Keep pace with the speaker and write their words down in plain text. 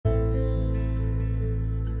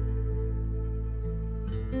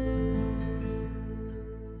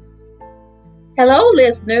Hello,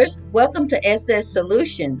 listeners. Welcome to SS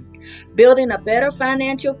Solutions, Building a Better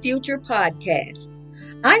Financial Future podcast.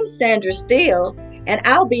 I'm Sandra Steele, and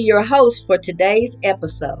I'll be your host for today's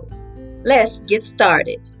episode. Let's get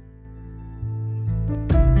started.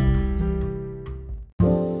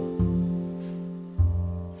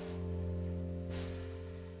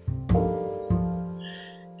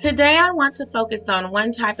 Today, I want to focus on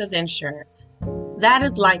one type of insurance. That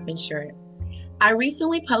is life insurance. I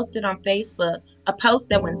recently posted on Facebook a post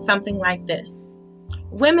that went something like this.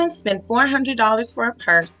 Women spend $400 for a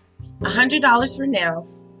purse, $100 for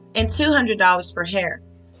nails, and $200 for hair,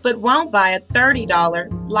 but won't buy a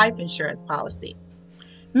 $30 life insurance policy.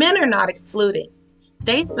 Men are not excluded.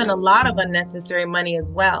 They spend a lot of unnecessary money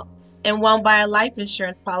as well and won't buy a life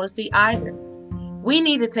insurance policy either. We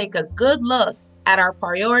need to take a good look at our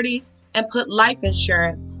priorities and put life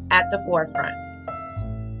insurance at the forefront.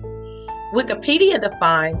 Wikipedia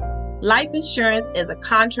defines life insurance is a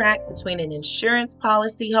contract between an insurance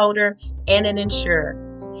policyholder and an insurer,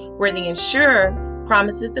 where the insurer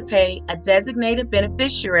promises to pay a designated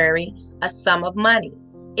beneficiary a sum of money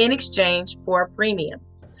in exchange for a premium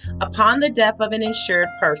upon the death of an insured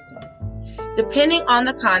person. Depending on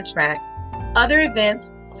the contract, other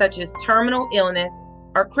events such as terminal illness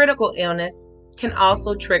or critical illness can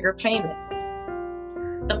also trigger payment.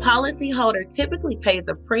 The policyholder typically pays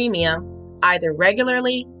a premium either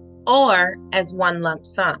regularly or as one lump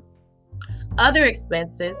sum. Other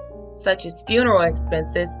expenses, such as funeral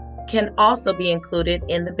expenses, can also be included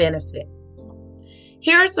in the benefit.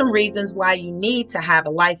 Here are some reasons why you need to have a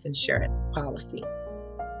life insurance policy.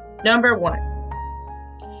 Number 1,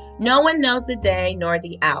 no one knows the day nor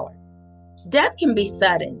the hour. Death can be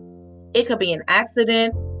sudden. It could be an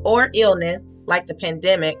accident or illness like the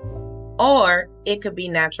pandemic, or it could be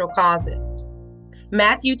natural causes.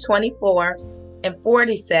 Matthew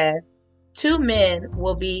 24:40 says, 2 men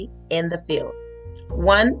will be in the field.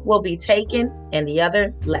 One will be taken and the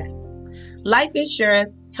other left. Life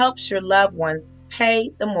insurance helps your loved ones pay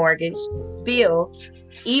the mortgage, bills,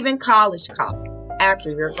 even college costs after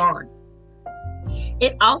you're gone.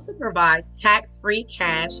 It also provides tax-free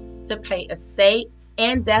cash to pay estate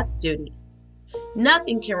and death duties.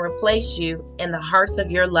 Nothing can replace you in the hearts of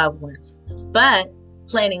your loved ones, but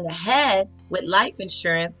planning ahead with life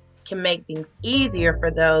insurance can make things easier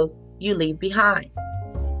for those you leave behind.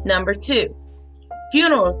 Number 2,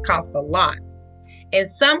 funerals cost a lot. In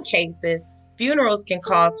some cases, funerals can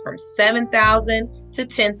cost from $7,000 to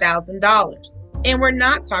 $10,000, and we're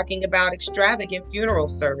not talking about extravagant funeral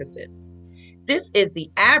services. This is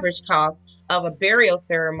the average cost of a burial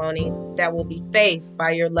ceremony that will be faced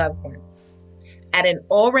by your loved ones. At an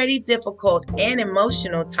already difficult and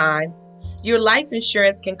emotional time, your life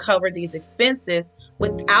insurance can cover these expenses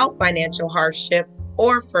without financial hardship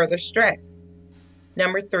or further stress.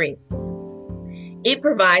 Number 3, it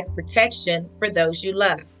provides protection for those you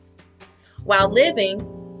love. While living,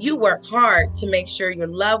 you work hard to make sure your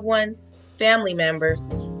loved ones, family members,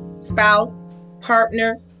 spouse,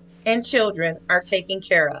 partner, and children are taken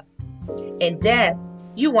care of. In death,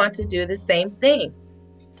 you want to do the same thing.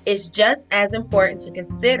 It's just as important to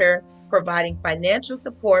consider providing financial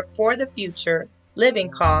support for the future living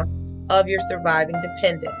costs of your surviving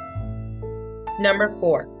dependents. Number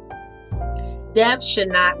 4, death should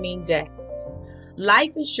not mean debt.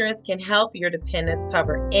 Life insurance can help your dependents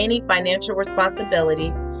cover any financial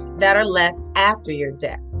responsibilities that are left after your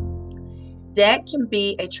death. Debt can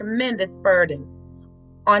be a tremendous burden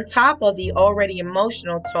on top of the already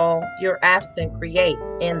emotional toll your absence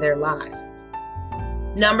creates in their lives.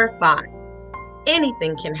 Number 5,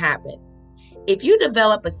 anything can happen. If you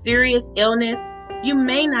develop a serious illness, you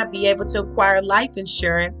may not be able to acquire life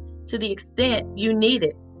insurance to the extent you need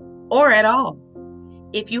it, or at all.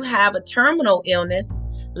 If you have a terminal illness,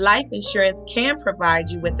 life insurance can provide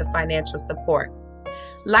you with the financial support.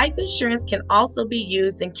 Life insurance can also be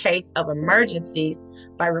used in case of emergencies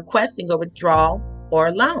by requesting a withdrawal or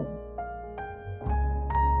a loan.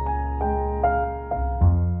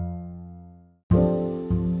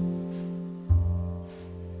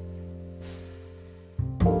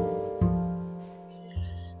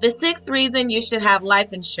 The 6th reason you should have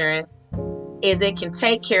life insurance is it can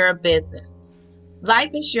take care of business. Life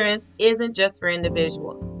insurance isn't just for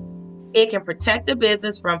individuals. It can protect a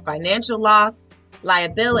business from financial loss,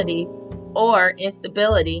 liabilities, or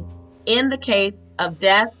instability in the case of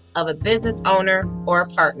death of a business owner or a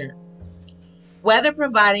partner. Whether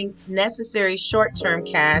providing necessary short-term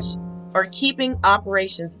cash or keeping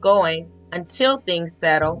operations going until things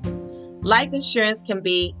settle, life insurance can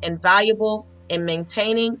be invaluable in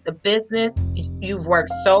maintaining the business you've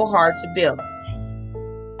worked so hard to build.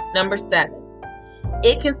 Number 7,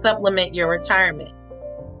 It can supplement your retirement.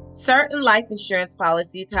 Certain life insurance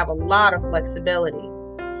policies have a lot of flexibility.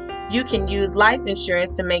 You can use life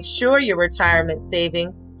insurance to make sure your retirement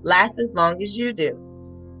savings last as long as you do.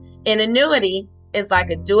 An annuity is like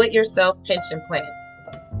a do-it-yourself pension plan.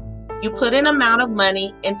 You put an amount of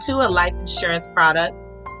money into a life insurance product,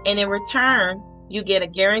 and in return, you get a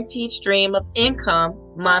guaranteed stream of income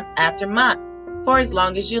month after month for as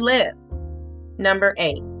long as you live. Number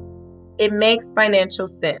 8, it makes financial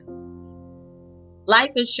sense.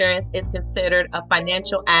 Life insurance is considered a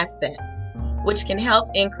financial asset, which can help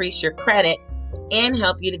increase your credit and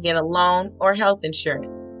help you to get a loan or health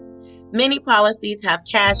insurance. Many policies have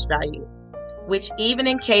cash value, which even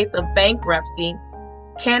in case of bankruptcy,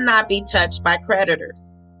 cannot be touched by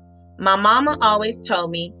creditors. My mama always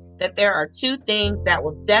told me that there are 2 things that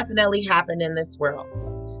will definitely happen in this world.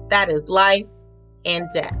 That is life and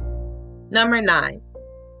death. Number 9,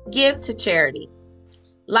 give to charity.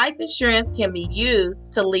 Life insurance can be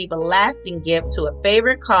used to leave a lasting gift to a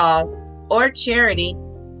favorite cause or charity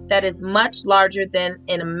that is much larger than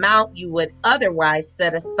an amount you would otherwise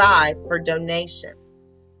set aside for donation.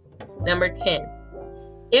 Number 10,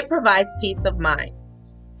 it provides peace of mind.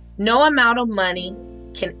 No amount of money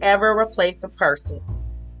can ever replace a person,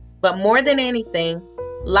 but more than anything,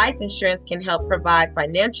 life insurance can help provide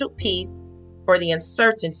financial peace for the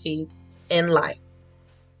uncertainties in life.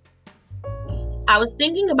 I was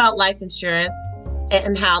thinking about life insurance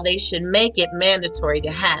and how they should make it mandatory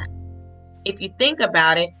to have. If you think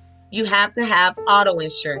about it, you have to have auto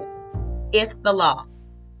insurance. It's the law.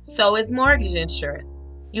 So is mortgage insurance.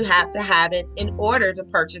 You have to have it in order to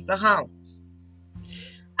purchase a home.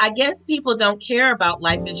 I guess people don't care about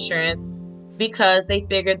life insurance because they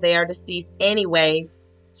figure they are deceased anyways,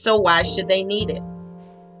 so why should they need it?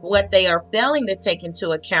 What they are failing to take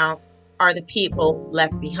into account are the people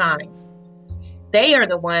left behind. They are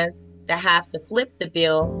the ones that have to flip the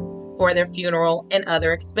bill for their funeral and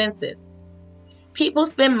other expenses. People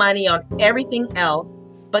spend money on everything else,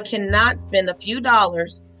 but cannot spend a few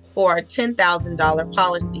dollars for a $10,000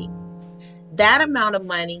 policy. That amount of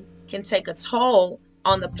money can take a toll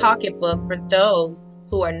on the pocketbook for those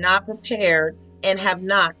who are not prepared and have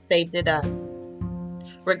not saved it up.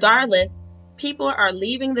 Regardless, people are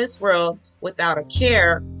leaving this world without a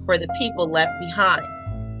care for the people left behind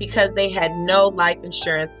because they had no life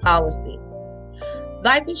insurance policy.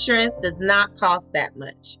 Life insurance does not cost that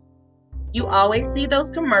much. You always see those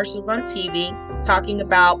commercials on TV talking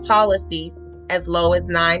about policies as low as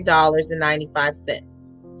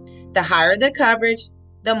 $9.95. The higher the coverage,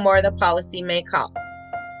 the more the policy may cost.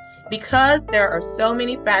 Because there are so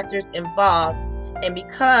many factors involved, and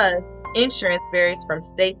because insurance varies from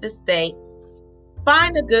state to state,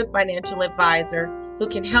 find a good financial advisor who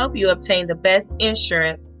can help you obtain the best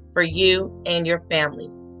insurance for you and your family.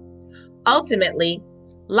 Ultimately,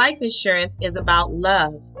 life insurance is about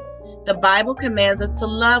love. The Bible commands us to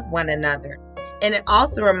love one another, and it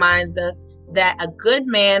also reminds us that a good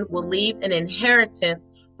man will leave an inheritance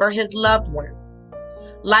for his loved ones.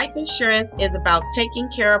 Life insurance is about taking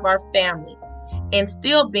care of our family and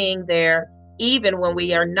still being there even when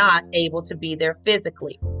we are not able to be there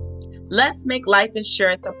physically. Let's make life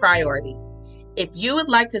insurance a priority. If you would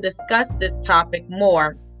like to discuss this topic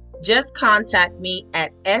more, just contact me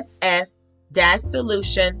at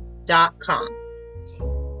ss-solution.com.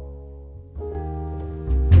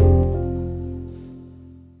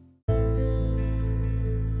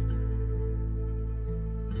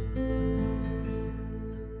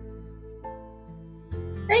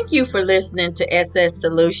 Thank you for listening to SS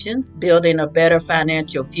Solutions, Building a Better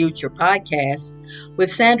Financial Future podcast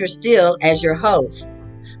with Sandra Steele as your host.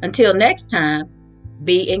 Until next time,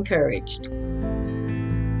 be encouraged.